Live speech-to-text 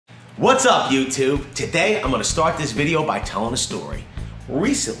What's up, YouTube? Today I'm going to start this video by telling a story.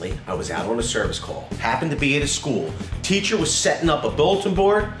 Recently, I was out on a service call. Happened to be at a school. Teacher was setting up a bulletin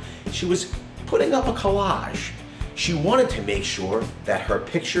board. She was putting up a collage. She wanted to make sure that her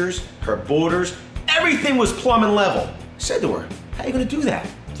pictures, her borders, everything was plumb and level. I said to her, how are you going to do that?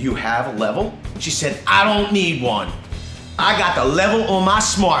 Do you have a level? She said, I don't need one. I got the level on my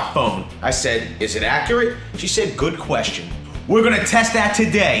smartphone. I said, is it accurate? She said, good question. We're gonna test that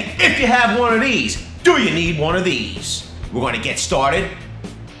today. If you have one of these, do you need one of these? We're gonna get started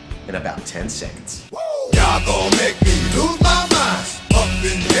in about 10 seconds. Y'all gonna make me lose my mind. Up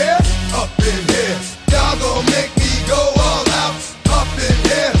in here, up in here. Y'all gonna make me go all out. Up in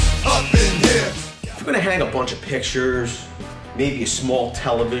here, up in here. If you're gonna hang a bunch of pictures, maybe a small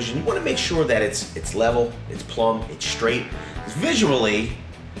television, you wanna make sure that it's level, it's plumb, it's straight. Visually,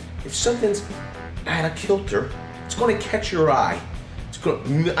 if something's out of kilter, it's going to catch your eye.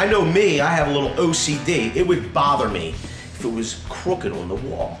 I know me, I have a little OCD. It would bother me if it was crooked on the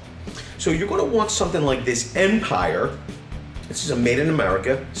wall. So you're going to want something like this Empire. This is a made in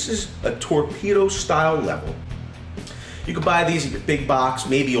America. This is a torpedo style level. You can buy these at your big box,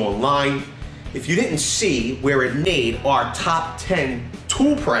 maybe online. If you didn't see where it made our top 10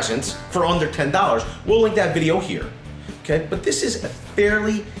 tool presents for under $10, we'll link that video here. Okay, but this is a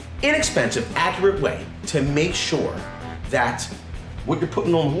fairly inexpensive, accurate way to make sure that what you're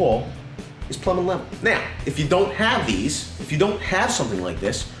putting on the wall is plumb and level. Now, if you don't have these, if you don't have something like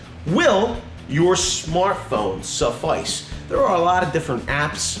this, will your smartphone suffice? There are a lot of different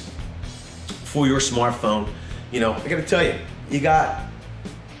apps for your smartphone. You know, I gotta tell you,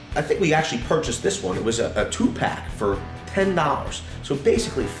 I think we actually purchased this one. It was a 2-pack for $10. So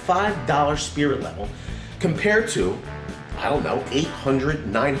basically $5 spirit level compared to, I don't know,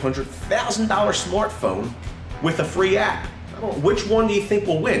 $800, $900, $1,000 smartphone with a free app. Which one do you think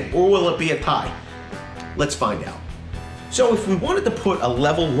will win, or will it be a tie? Let's find out. So if we wanted to put a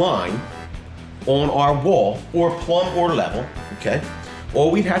level line on our wall, or plumb or level, okay,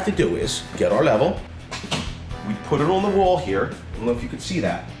 all we'd have to do is get our level, we put it on the wall here, I don't know if you could see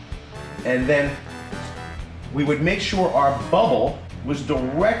that, and then we would make sure our bubble was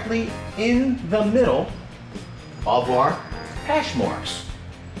directly in the middle of our hash marks.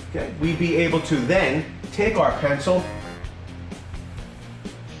 Okay, we'd be able to then take our pencil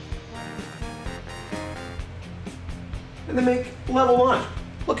and then make a level line.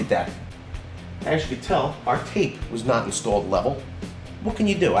 Look at that. As you can tell, our tape was not installed level. What can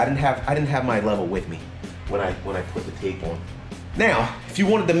you do? I didn't have my level with me when I put the tape on. Now, if you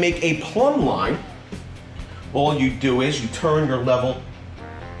wanted to make a plumb line, all you do is you turn your level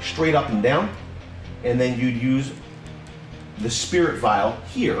straight up and down, and then you'd use the spirit vial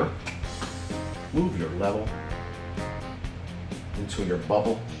here, move your level until your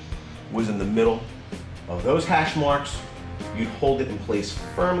bubble was in the middle of those hash marks. You'd hold it in place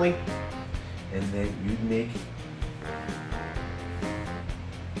firmly, and then you'd make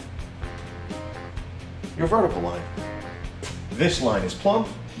your vertical line. This line is plumb,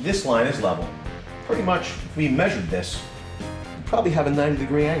 this line is level. Pretty much, if we measured this, you'd probably have a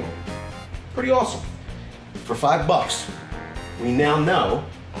 90-degree angle. Pretty awesome. For $5, we now know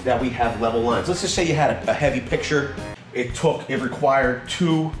that we have level lines. Let's just say you had a heavy picture. It required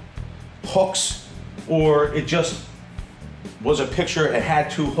 2 hooks, or it just was a picture, it had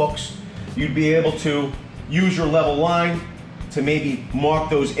 2 hooks. You'd be able to use your level line to maybe mark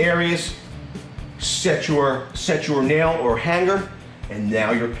those areas, set your nail or hanger, and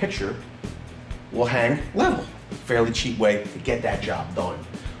now your picture will hang level. Fairly cheap way to get that job done.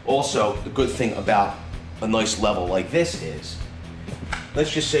 Also, the good thing about a nice level like this is,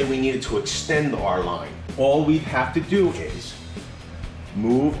 let's just say we needed to extend our line. All we'd have to do is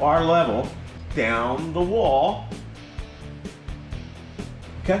move our level down the wall,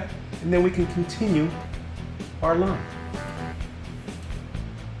 okay? And then we can continue our line.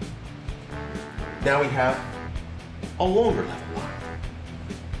 Now we have a longer level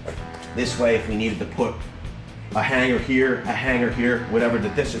line. This way, if we needed to put a hanger here, whatever the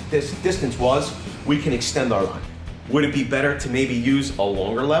distance was, we can extend our line. Would it be better to maybe use a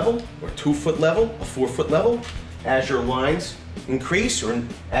longer level, or a 2-foot level, a 4-foot level, as your lines increase, or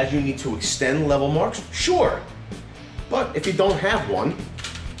as you need to extend level marks? Sure. But if you don't have one,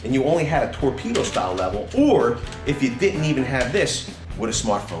 and you only had a torpedo style level, or if you didn't even have this, would a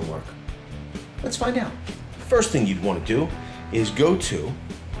smartphone work? Let's find out. First thing you'd want to do is go to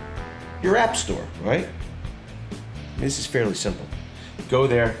your app store, right? This is fairly simple. Go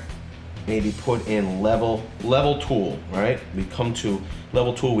there, maybe put in level tool, right? We come to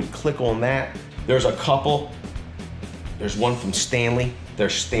level tool, we click on that. There's a couple. There's one from Stanley, their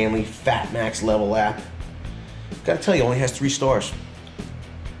Stanley FatMax level app. Gotta tell you, it only has 3 stars.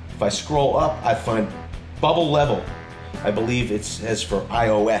 If I scroll up, I find Bubble Level. I believe it says for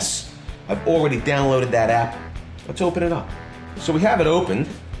iOS. I've already downloaded that app. Let's open it up. So we have it opened,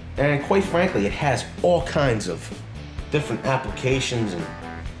 and quite frankly, it has all kinds of different applications and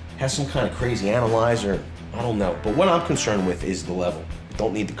has some kind of crazy analyzer. I don't know. But what I'm concerned with is the level. I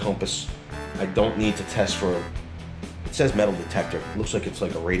don't need the compass. I don't need to test for, it says metal detector. It looks like it's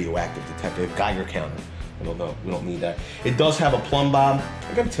like a radioactive detector, a Geiger counter. I don't know. We don't need that. It does have a plumb bob.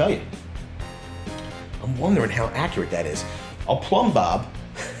 I gotta tell you, I'm wondering how accurate that is. A plumb bob,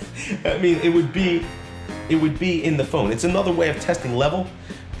 I mean, it would be in the phone. It's another way of testing level.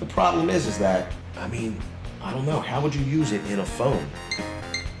 The problem is that, I mean, I don't know. How would you use it in a phone?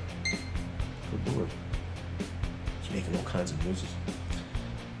 Good Lord. It's making all kinds of noises.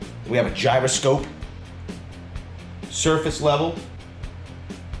 We have a gyroscope, surface level,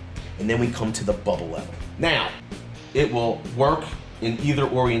 and then we come to the bubble level. Now, it will work in either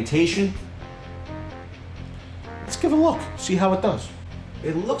orientation. Let's give a look, see how it does.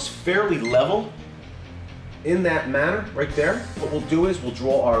 It looks fairly level in that manner right there. What we'll do is we'll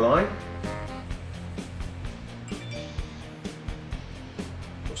draw our line.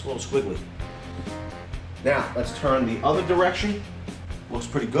 Looks a little squiggly. Now, let's turn the other direction. Looks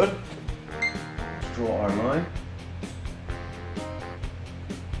pretty good. Let's draw our line.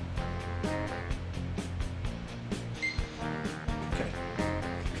 Okay.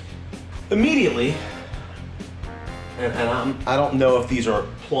 Immediately, I don't know if these are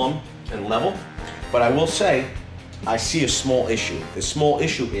plumb and level, but I will say I see a small issue. The small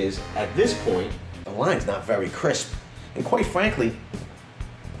issue is, at this point, the line's not very crisp. And quite frankly,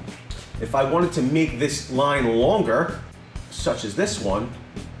 if I wanted to make this line longer, such as this one,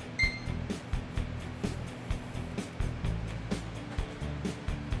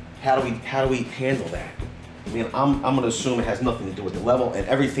 how do we handle that? I mean, I'm gonna assume it has nothing to do with the level and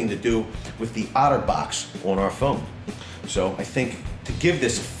everything to do with the OtterBox on our phone. So I think to give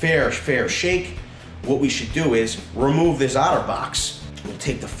this a fair shake, what we should do is remove this OtterBox. We'll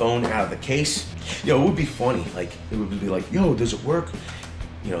take the phone out of the case. Yo, it would be funny. Like, it would be like, yo, does it work?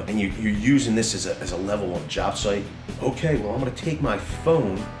 You know, and you're using this as a level on a job site. Okay, well, I'm gonna take my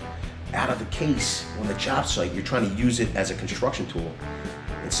phone out of the case on the job site. You're trying to use it as a construction tool.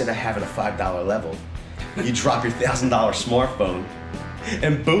 Instead of having a $5 level, you drop your $1,000 smartphone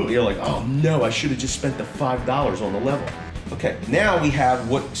and boom, you're like, oh no, I should have just spent the $5 on the level. Okay, now we have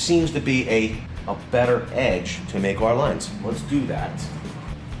what seems to be a better edge to make our lines. Let's do that.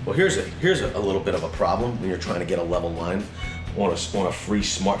 Well, here's a little bit of a problem when you're trying to get a level line on a free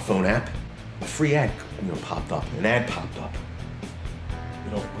smartphone app. A free ad, popped up. An ad popped up.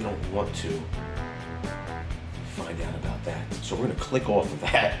 We don't want to find out about that. So we're gonna click off of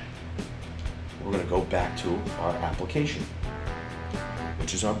that. We're gonna go back to our application,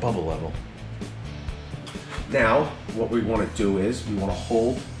 which is our bubble level. Now, what we wanna do is we wanna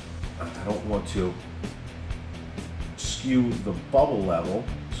hold, I don't want to skew the bubble level,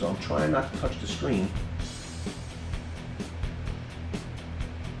 so I'm trying not to touch the screen.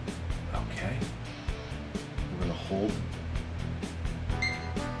 Okay, we're gonna hold.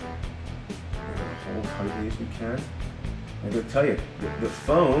 Tightly as we can. I'm going to tell you, the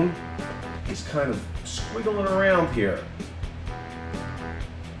phone is kind of squiggling around here.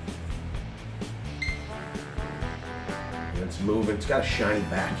 And it's moving. It's got a shiny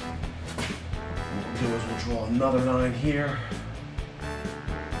back. What we'll do is we'll draw another line here.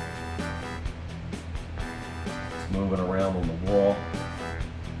 It's moving around on the wall.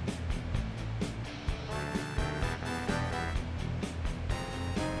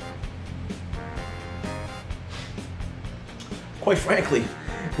 Quite frankly,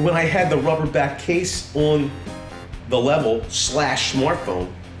 when I had the rubber back case on the level /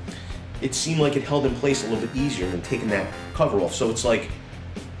 smartphone, it seemed like it held in place a little bit easier than taking that cover off. So it's like,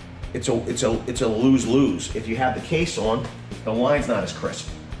 it's a lose-lose. If you have the case on, the line's not as crisp.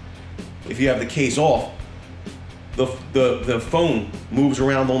 If you have the case off, the phone moves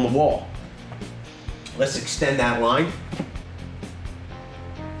around on the wall. Let's extend that line.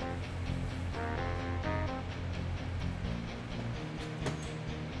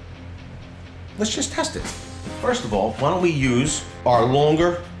 Let's just test it. First of all, why don't we use our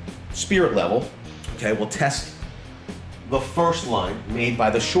longer spirit level. Okay, we'll test the first line made by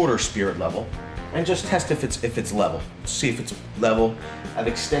the shorter spirit level and just test if it's level. See if it's level. I've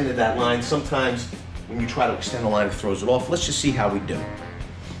extended that line. Sometimes when you try to extend the line, it throws it off. Let's just see how we do.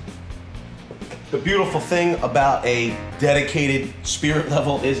 The beautiful thing about a dedicated spirit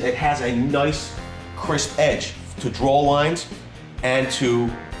level is it has a nice crisp edge to draw lines. and to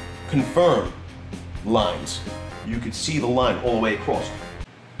confirm lines. You could see the line all the way across.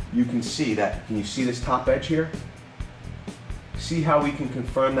 You can see that. Can you see this top edge here? See how we can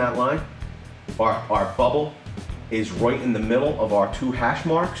confirm that line? Our bubble is right in the middle of our two hash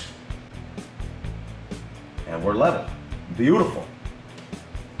marks, and we're level. Beautiful.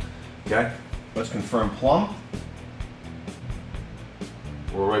 Okay, let's confirm plumb.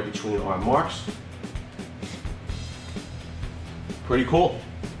 We're right between our marks. Pretty cool.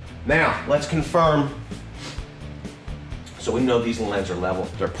 Now, let's confirm. So we know these lines are level.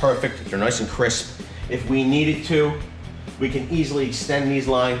 They're perfect, they're nice and crisp. If we needed to, we can easily extend these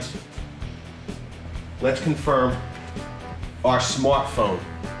lines. Let's confirm our smartphone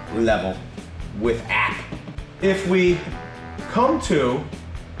level with app. If we come to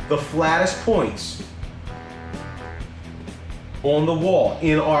the flattest points on the wall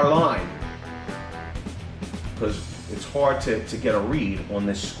in our line, because it's hard to get a read on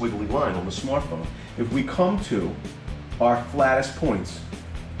this squiggly line on the smartphone. If we come to our flattest points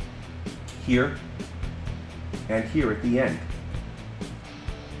here and here at the end,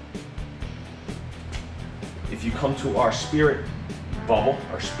 if you come to our spirit bubble,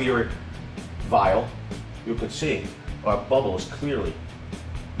 our spirit vial, you can see our bubble is clearly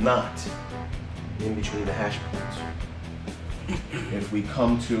not in between the hash points. If we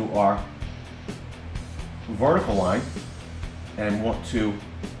come to our vertical line and want to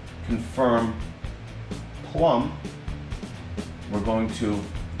confirm plumb, we're going to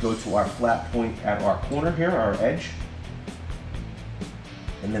go to our flat point at our corner here, our edge,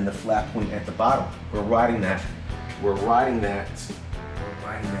 and then the flat point at the bottom. We're riding that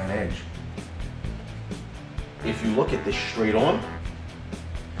edge. If you look at this straight on,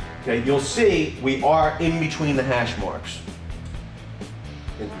 okay, you'll see we are in between the hash marks.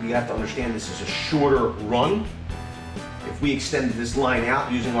 And you have to understand this is a shorter run. If we extended this line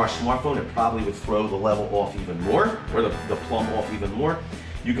out using our smartphone, it probably would throw the level off even more, or the plumb off even more.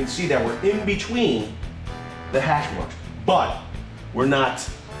 You can see that we're in between the hash marks, but we're not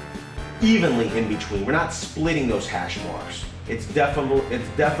evenly in between. We're not splitting those hash marks. It's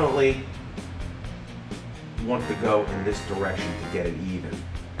definitely want to go in this direction to get it even.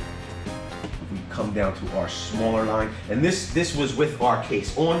 We come down to our smaller line, and this was with our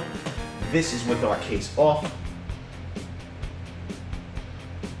case on, this is with our case off.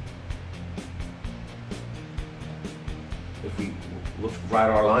 If we look right at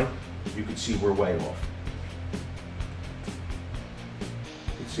our line, you can see we're way off.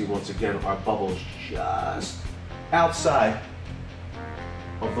 You can see once again our bubble is just outside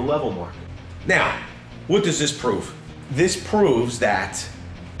of the level mark. Now, what does this prove? This proves that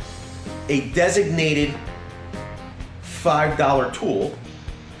a designated $5 tool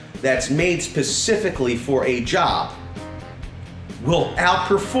that's made specifically for a job will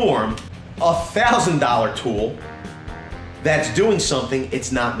outperform a $1,000 tool that's doing something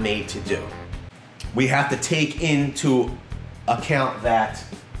it's not made to do. We have to take into account that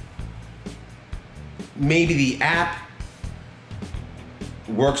maybe the app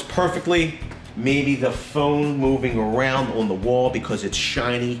works perfectly, maybe the phone moving around on the wall because it's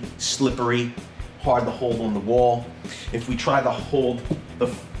shiny, slippery, hard to hold on the wall. If we try to hold the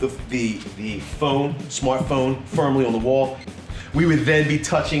smartphone firmly on the wall, we would then be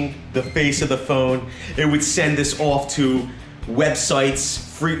touching the face of the phone. It would send us off to websites,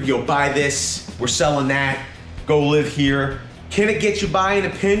 free, buy this, we're selling that, go live here. Can it get you by in a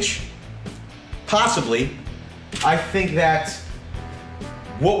pinch? Possibly. I think that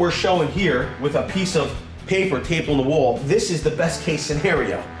what we're showing here with a piece of paper taped on the wall, this is the best case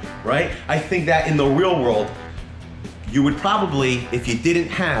scenario, right? I think that in the real world, you would probably, if you didn't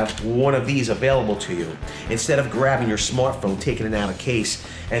have one of these available to you, instead of grabbing your smartphone, taking it out of case,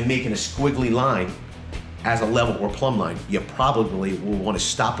 and making a squiggly line as a level or plumb line, you probably will want to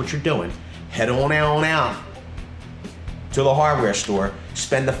stop what you're doing, head on out to the hardware store,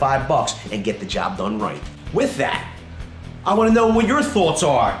 spend the $5 and get the job done right. With that, I want to know what your thoughts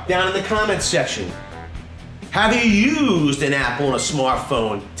are down in the comments section. Have you used an app on a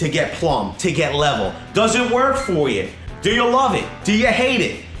smartphone to get plumb, to get level? Does it work for you? Do you love it? Do you hate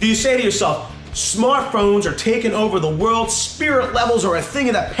it? Do you say to yourself, smartphones are taking over the world, spirit levels are a thing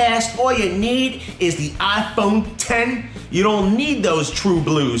of the past, all you need is the iPhone 10? You don't need those true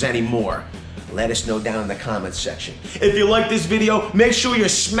blues anymore. Let us know down in the comments section. If you like this video, make sure you're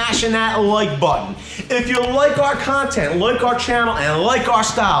smashing that like button. If you like our content, like our channel, and like our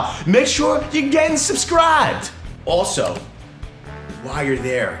style, make sure you're getting subscribed. Also, while you're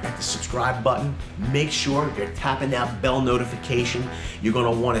there at the subscribe button, make sure you're tapping that bell notification. You're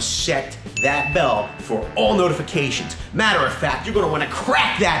gonna wanna set that bell for all notifications. Matter of fact, you're gonna wanna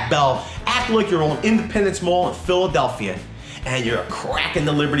crack that bell, act like you're on Independence Mall in Philadelphia, and you're cracking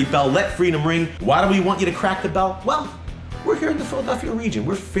the Liberty Bell. Let freedom ring. Why do we want you to crack the bell? Well, we're here in the Philadelphia region.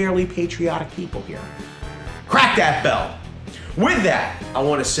 We're fairly patriotic people here. Crack that bell. With that, I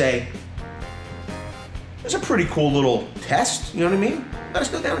wanna say, it's a pretty cool little test, you know what I mean? Let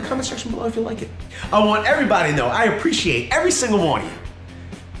us know down in the comment section below if you like it. I want everybody to know I appreciate every single one of you.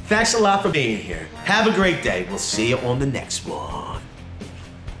 Thanks a lot for being here. Have a great day. We'll see you on the next one.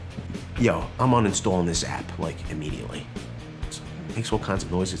 Yo, I'm uninstalling this app, like, immediately. It makes all kinds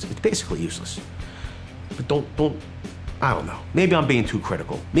of noises. It's basically useless. But don't, I don't know. Maybe I'm being too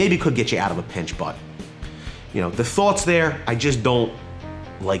critical. Maybe it could get you out of a pinch, but, you know, the thought's there. I just don't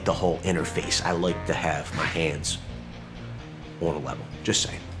like the whole interface. I like to have my hands on a level. Just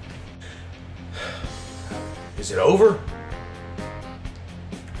saying. Is it over?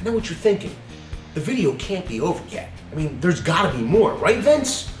 I know what you're thinking. The video can't be over yet. I mean, there's gotta be more, right,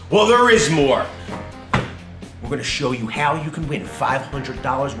 Vince? Well, there is more. We're gonna show you how you can win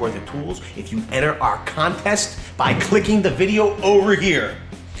 $500 worth of tools if you enter our contest by clicking the video over here.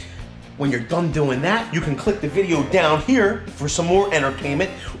 When you're done doing that, you can click the video down here for some more entertainment,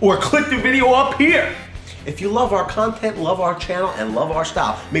 or click the video up here. If you love our content, love our channel, and love our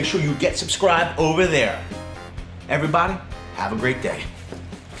style, make sure you get subscribed over there. Everybody, have a great day.